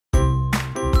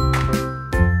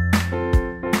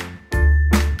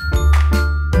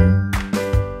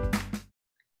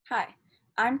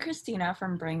I'm Christina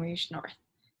from Brainreach North.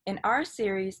 In our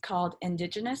series called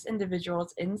Indigenous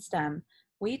Individuals in STEM,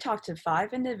 we talk to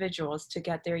 5 individuals to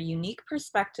get their unique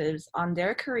perspectives on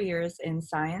their careers in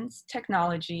science,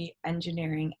 technology,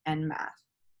 engineering, and math.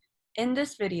 In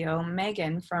this video,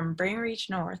 Megan from Brainreach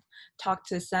North talked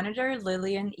to Senator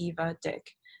Lilian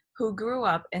Dyck, who grew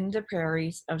up in the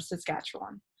prairies of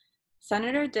Saskatchewan.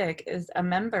 Senator Dyck is a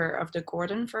member of the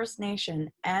Gordon First Nation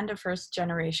and a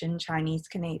first-generation Chinese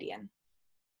Canadian.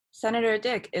 Senator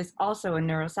Dyck is also a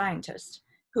neuroscientist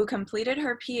who completed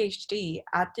her PhD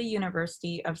at the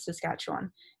University of Saskatchewan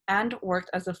and worked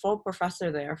as a full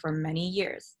professor there for many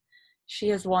years. She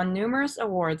has won numerous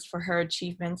awards for her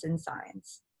achievements in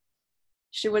science.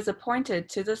 She was appointed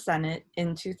to the Senate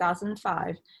in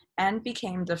 2005 and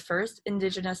became the first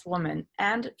Indigenous woman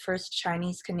and first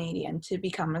Chinese Canadian to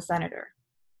become a senator.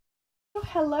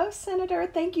 Hello, Senator.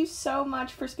 Thank you so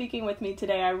much for speaking with me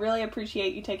today. I really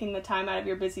appreciate you taking the time out of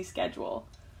your busy schedule.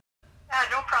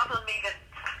 No problem, Megan.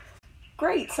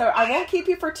 Great. So I won't keep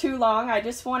you for too long. I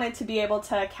just wanted to be able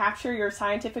to capture your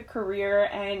scientific career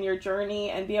and your journey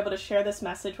and be able to share this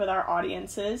message with our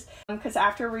audiences. Because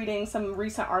after reading some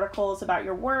recent articles about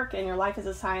your work and your life as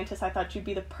a scientist, I thought you'd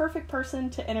be the perfect person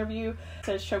to interview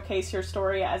to showcase your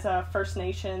story as a First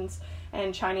Nations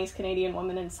and Chinese Canadian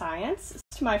woman in science.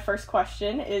 So my first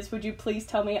question is, would you please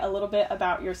tell me a little bit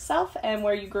about yourself and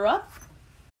where you grew up?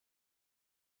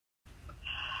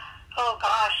 Oh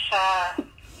gosh,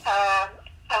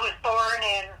 I was born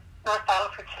in North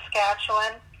Battleford,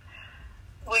 Saskatchewan.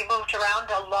 We moved around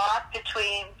a lot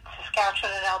between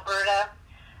Saskatchewan and Alberta.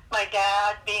 My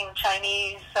dad, being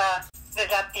Chinese,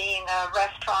 ended up being a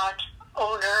restaurant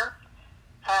owner.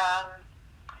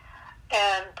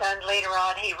 And then later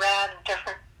on, he ran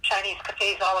different Chinese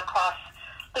cafes all across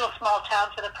little small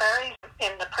towns in the prairies.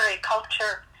 In the prairie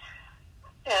culture,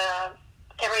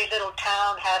 every little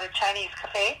town had a Chinese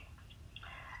cafe,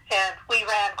 and we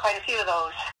ran quite a few of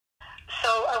those. So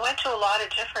I went to a lot of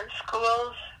different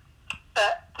schools,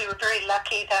 but we were very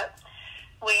lucky that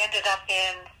we ended up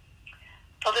in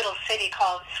a little city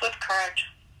called Swift-Current,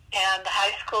 and the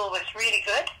high school was really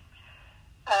good.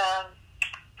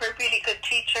 Really good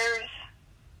teachers,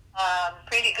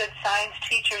 really good science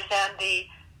teachers, and the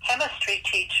chemistry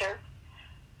teacher,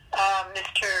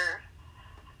 Mr.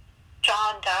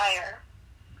 John Dyer,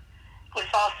 was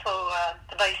also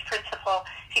the vice principal.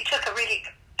 He took a really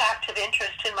active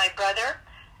interest in my brother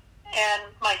and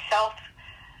myself,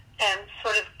 and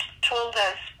sort of told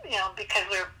us, because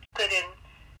we were good in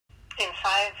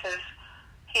sciences,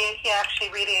 he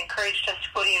actually really encouraged us to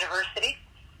go to university.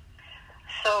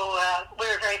 So we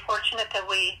were very fortunate that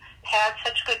we had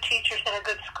such good teachers in a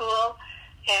good school,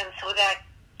 and so that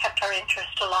kept our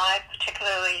interest alive,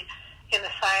 particularly in the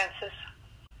sciences.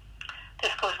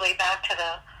 This goes way back to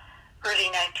the early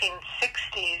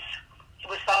 1960s. It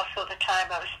was also the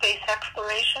time of space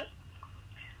exploration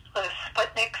with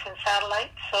Sputniks and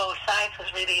satellites, so science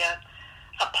was really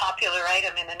a popular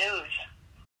item in the news.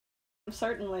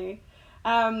 Certainly.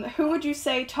 Who would you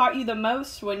say taught you the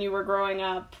most when you were growing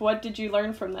up? What did you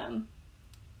learn from them?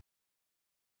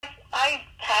 I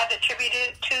have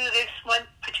attributed to this one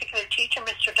particular teacher,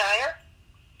 Mr. Dyer.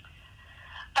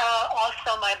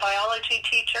 Also my biology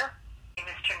teacher,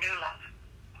 Mr. Newlove.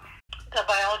 The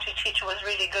biology teacher was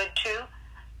really good too.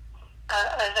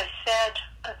 As I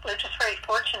said, we're just very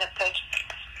fortunate that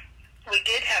we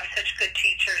did have such good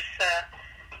teachers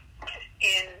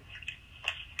in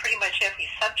pretty much every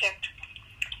subject.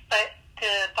 But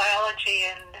the biology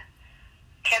and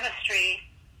chemistry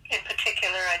in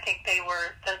particular, I think they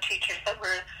were the teachers that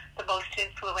were the most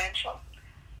influential.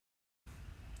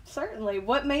 Certainly.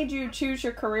 What made you choose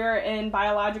your career in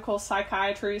biological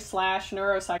psychiatry /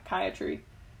 neuropsychiatry?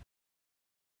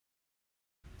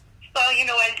 Well, as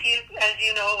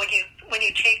you know, when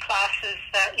you take classes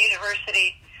at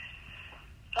university,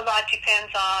 a lot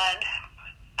depends on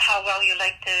how well you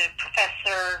like the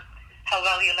professor, how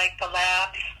well you like the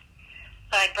labs.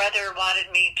 My brother wanted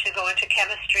me to go into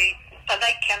chemistry. I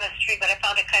like chemistry, but I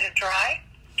found it kind of dry.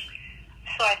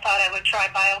 So I thought I would try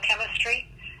biochemistry.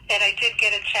 And I did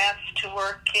get a chance to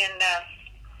work in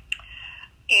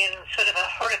sort of a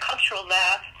horticultural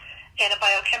lab and a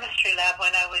biochemistry lab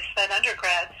when I was an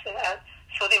undergrad.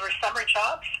 So they were summer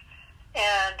jobs.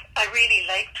 And I really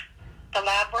liked the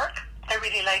lab work. I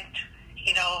really liked,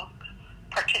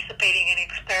 participating in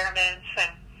experiments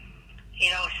and,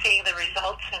 seeing the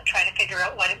results and trying to figure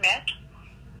out what it meant.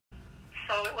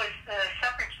 So it was the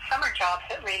summer jobs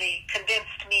that really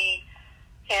convinced me,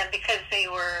 and because they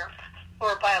were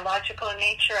more biological in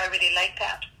nature, I really liked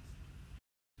that.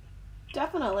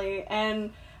 Definitely.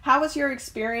 And How was your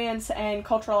experience and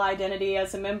cultural identity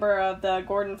as a member of the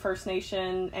Gordon First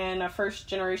Nation and a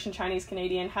first-generation Chinese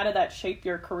Canadian? How did that shape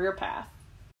your career path?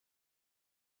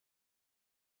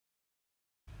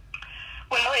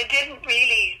 Well, it didn't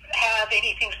really have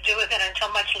anything to do with it until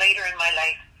much later in my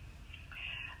life.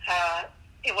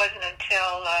 It wasn't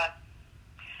until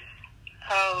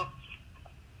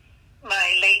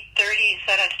my late 30s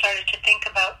that I started to think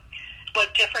about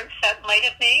what difference that might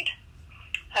have made.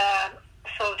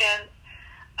 So then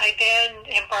I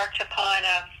embarked upon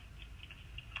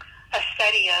a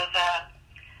study of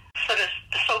sort of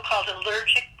the so-called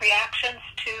allergic reactions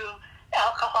to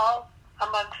alcohol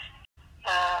amongst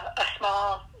a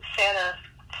small set of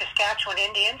Saskatchewan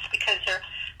Indians, because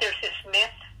there's this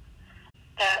myth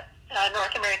that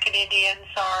North American Indians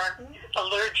are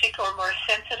allergic or more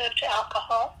sensitive to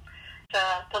alcohol.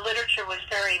 The literature was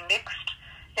very mixed,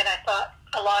 and I thought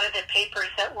a lot of the papers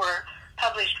that were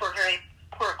published were very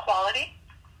poor quality.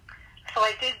 So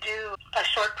I did do a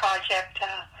short project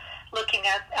looking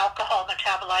at alcohol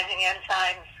metabolizing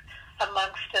enzymes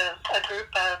amongst a group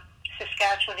of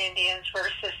Saskatchewan Indians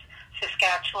versus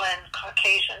Saskatchewan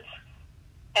Caucasians.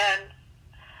 And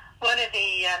one of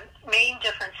the main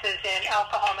differences in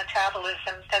alcohol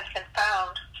metabolism that's been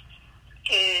found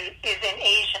is in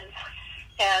Asians.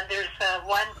 And there's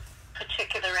one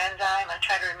particular enzyme, I'm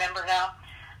trying to remember now,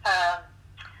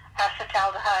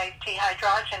 acetaldehyde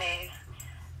dehydrogenase.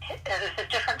 There's a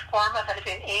different form of it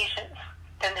in Asians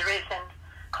than there is in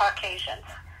Caucasians.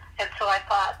 And so I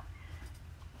thought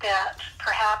that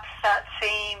perhaps that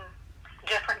same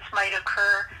difference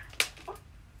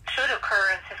should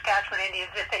occur in Saskatchewan Indians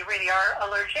if they really are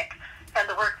allergic. And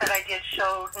the work that I did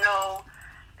showed no,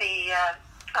 the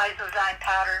isozyme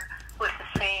pattern was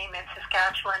the same in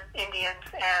Saskatchewan Indians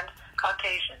and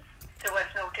Caucasians. There was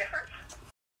no difference.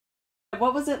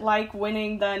 What was it like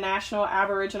winning the National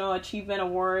Aboriginal Achievement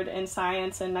Award in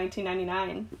Science in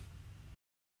 1999?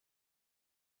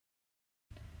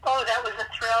 Oh, that was a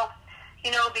thrill,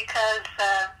 because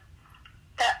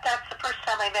that's the first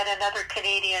time I met another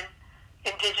Canadian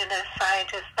Indigenous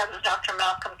scientist. That was Dr.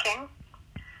 Malcolm King.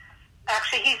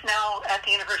 Actually, he's now at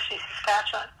the University of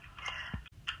Saskatchewan.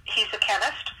 He's a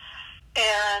chemist,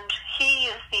 and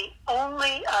he is the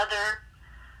only other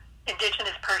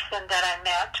Indigenous person that I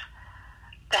met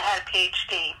that had a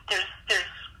PhD. There's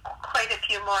quite a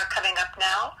few more coming up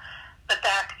now, but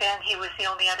back then he was the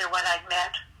only other one I'd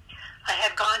met. I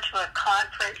had gone to a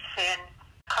conference in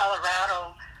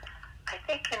Colorado, I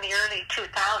think in the early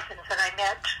 2000s, and I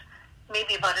met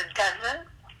maybe about a dozen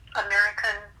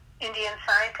American Indian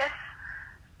scientists,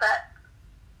 but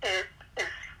it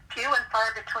is few and far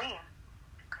between.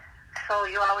 So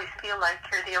you always feel like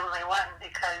you're the only one,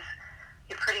 because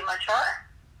you pretty much are.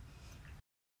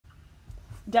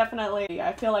 Definitely.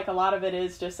 I feel like a lot of it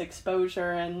is just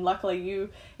exposure, and luckily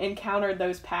you encountered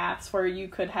those paths where you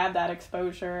could have that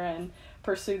exposure and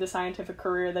pursue the scientific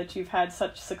career that you've had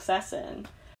such success in.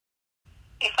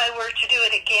 If I were to do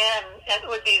it again, it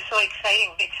would be so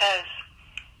exciting, because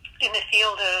in the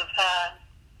field of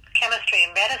chemistry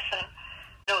and medicine,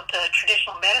 the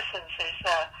traditional medicines is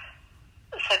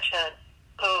such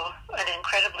an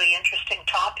incredibly interesting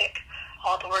topic.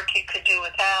 All the work you could do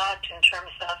with that in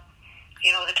terms of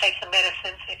the types of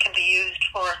medicines that can be used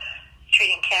for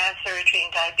treating cancer, treating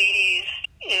diabetes,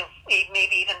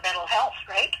 maybe even mental health,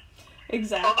 right?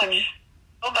 Exactly.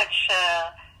 So much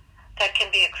that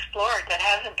can be explored that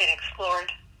hasn't been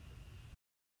explored.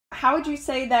 How would you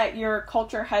say that your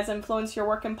culture has influenced your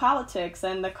work in politics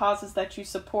and the causes that you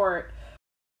support?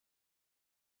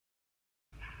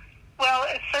 Well,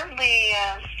 it certainly,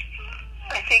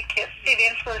 I think it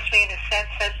influenced me in the sense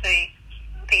that the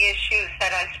issues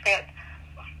that I spent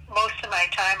most of my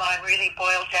time on really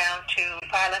boiled down to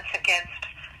violence against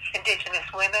Indigenous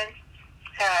women.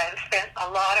 I spent a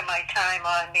lot of my time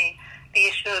on the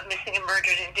issue of missing and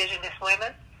murdered Indigenous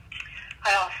women.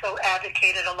 I also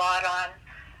advocated a lot on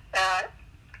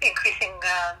increasing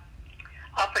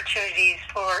opportunities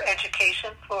for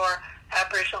education for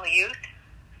Aboriginal youth,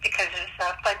 because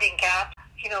there's a funding gap.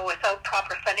 Without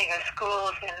proper funding of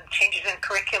schools and changes in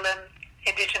curriculum,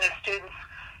 Indigenous students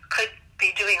could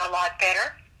be doing a lot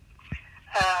better.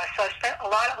 So I spent a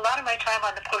lot of my time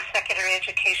on the post-secondary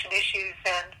education issues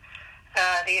and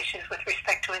the issues with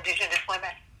respect to Indigenous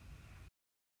women.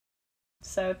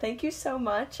 So thank you so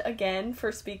much again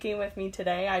for speaking with me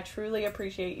today. I truly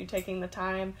appreciate you taking the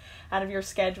time out of your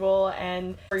schedule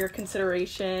and for your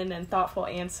consideration and thoughtful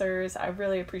answers. I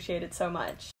really appreciate it so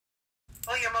much.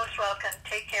 Well, you're most welcome.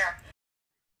 Take care.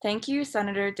 Thank you,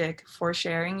 Senator Dyck, for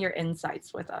sharing your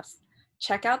insights with us.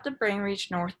 Check out the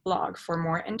Brainreach North blog for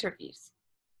more interviews.